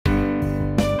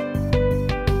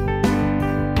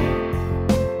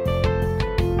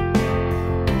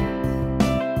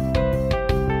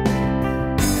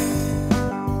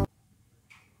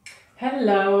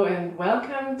Hello and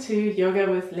welcome to Yoga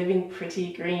with Living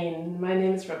Pretty Green. My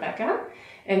name is Rebecca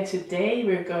and today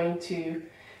we're going to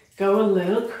go a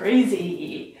little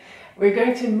crazy. We're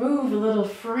going to move a little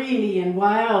freely and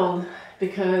wild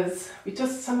because we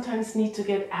just sometimes need to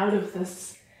get out of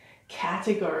this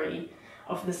category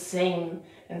of the same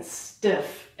and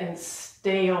stiff and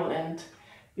stale, and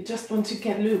we just want to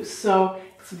get loose. So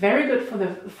it's very good for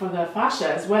the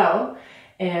fascia as well.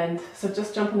 And so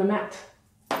just jump on the mat.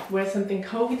 Wear something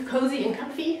cozy and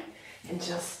comfy and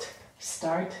just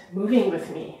start moving with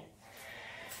me.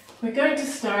 We're going to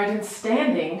start in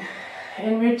standing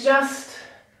and we're just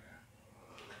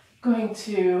going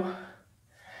to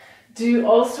do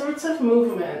all sorts of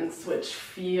movements which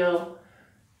feel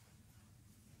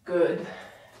good.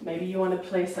 Maybe you want to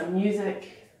play some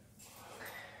music.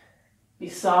 Be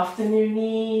soft in your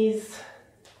knees,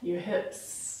 your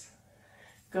hips.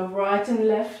 Go right and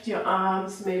left, your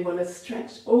arms may want to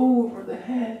stretch over the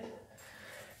head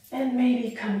and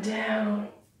maybe come down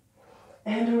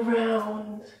and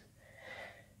around.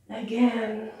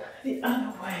 Again, the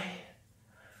other way.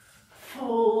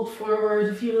 Fold forward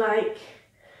if you like.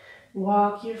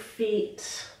 Walk your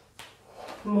feet.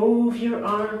 Move your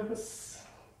arms.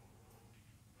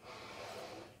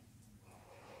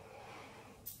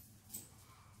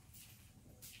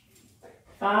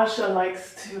 Fascia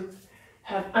likes to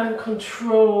have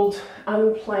uncontrolled,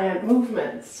 unplanned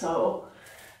movements, so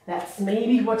that's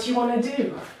maybe what you want to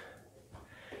do.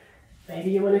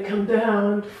 Maybe you want to come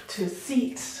down to a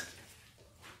seat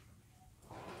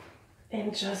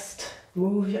and just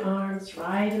move your arms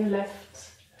right and left,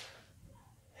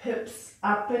 hips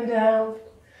up and down.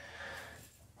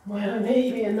 Well,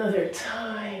 maybe another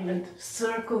time, and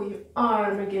circle your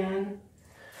arm again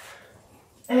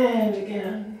and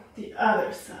again, the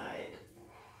other side.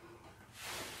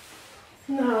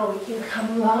 Now you can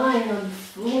come lying on the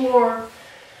floor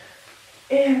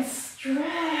and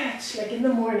stretch like in the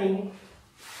morning.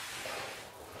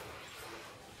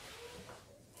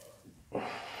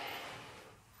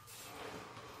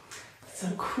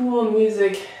 Some cool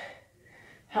music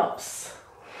helps.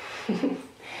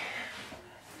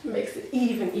 Makes it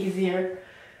even easier.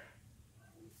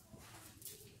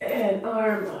 And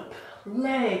arm up,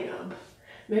 leg up.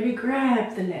 Maybe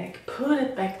grab the leg, put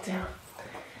it back down.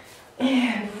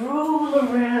 And roll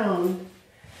around.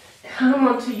 Come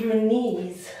onto your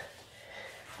knees.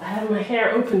 I have my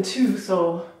hair open too,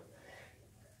 so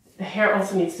the hair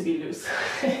also needs to be loose.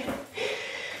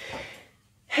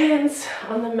 Hands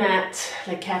on the mat,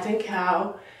 like cat and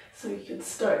cow. So you can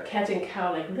start cat and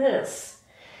cow like this.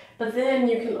 But then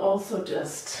you can also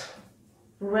just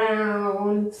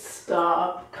round,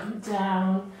 stop, come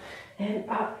down and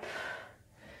up,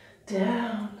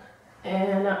 down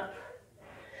and up.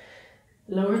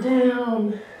 Lower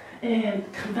down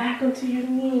and come back onto your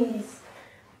knees.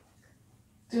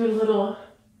 Do a little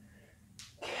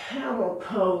camel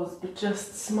pose, but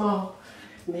just small.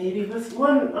 Maybe with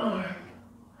one arm,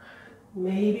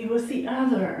 maybe with the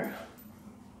other.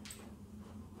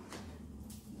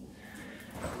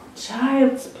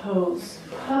 Child's pose,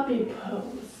 puppy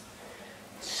pose.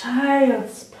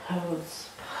 Child's pose,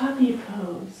 puppy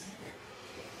pose.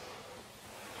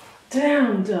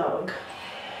 Down dog.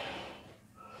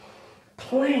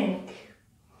 Plank,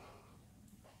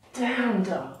 down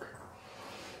dog,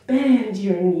 bend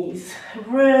your knees,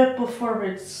 ripple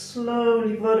forward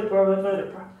slowly, vertebra by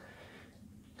vertebra.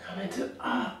 Come into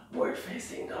upward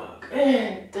facing dog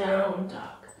and down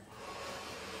dog.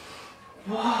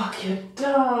 Walk your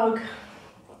dog,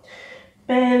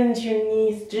 bend your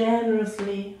knees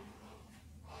generously.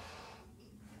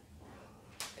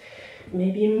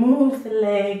 Maybe move the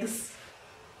legs,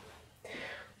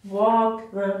 walk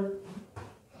them.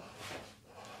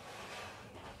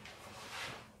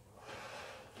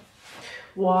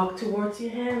 Walk towards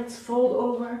your hands, fold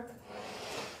over,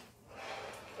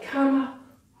 come up.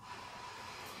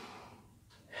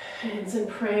 Hands in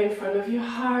prayer in front of your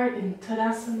heart in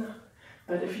Tadasana.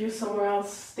 But if you're somewhere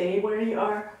else, stay where you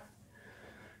are.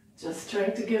 Just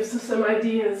trying to give some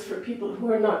ideas for people who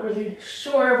are not really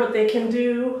sure what they can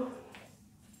do.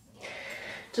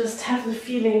 Just have the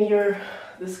feeling you're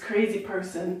this crazy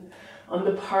person on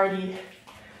the party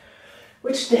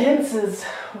which dances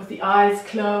with the eyes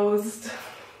closed.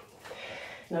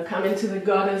 Now come into the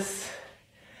goddess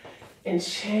and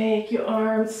shake your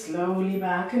arms slowly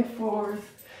back and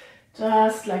forth,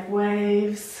 just like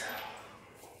waves.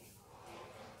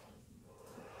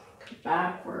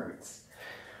 Backwards,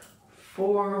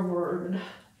 forward,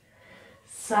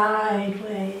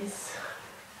 sideways.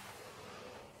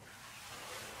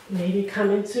 Maybe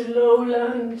come into low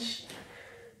lunge.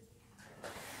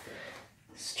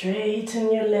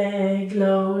 Straighten your leg,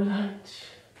 low lunge.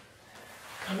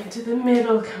 Come into the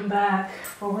middle, come back,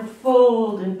 forward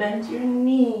fold and bend your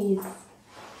knees.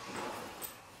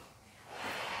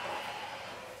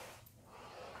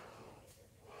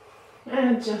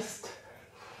 And just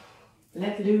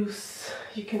let loose.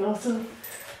 You can also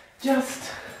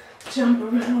just jump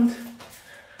around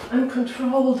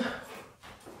uncontrolled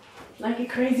like a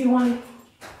crazy one.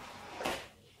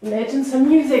 Imagine some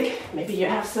music. Maybe you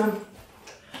have some.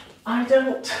 I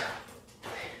don't.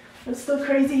 I'm still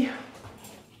crazy.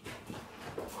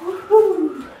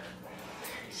 Woohoo!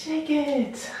 Shake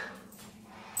it.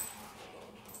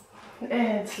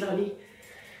 And slowly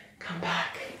come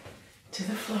back to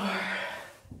the floor.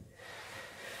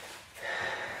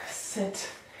 Sit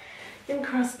in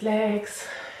crossed legs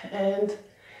and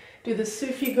do the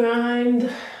Sufi grind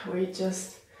where you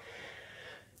just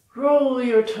roll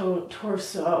your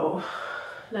torso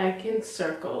like in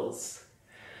circles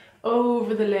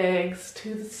over the legs,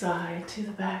 to the side, to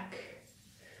the back.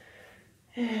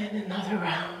 And another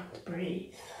round,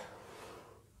 breathe.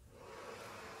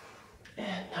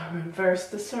 And now reverse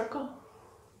the circle.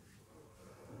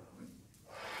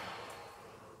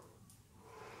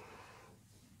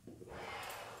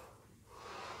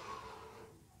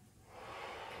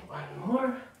 One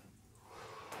more.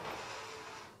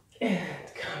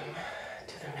 And come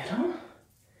to the middle.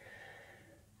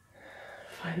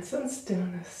 Find some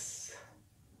stillness.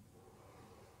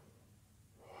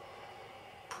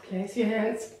 Place your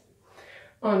hands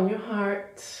on your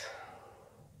heart.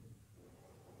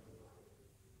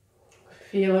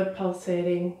 Feel it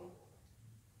pulsating.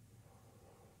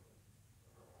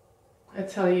 I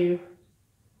tell you,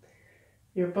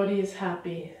 your body is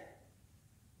happy.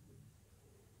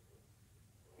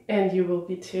 And you will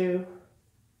be too.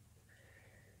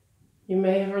 You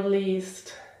may have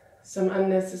released some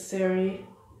unnecessary,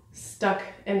 stuck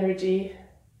energy.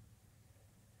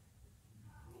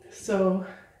 So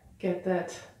get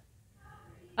that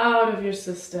out of your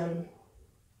system.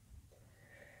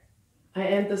 I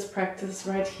end this practice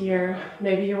right here.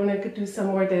 Maybe you want to do some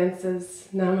more dances.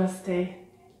 Namaste.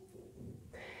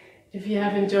 If you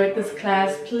have enjoyed this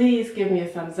class, please give me a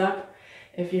thumbs up.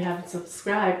 If you haven't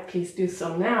subscribed, please do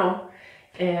so now.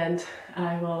 And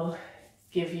I will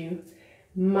give you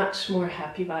much more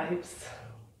happy vibes.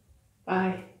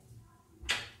 Bye.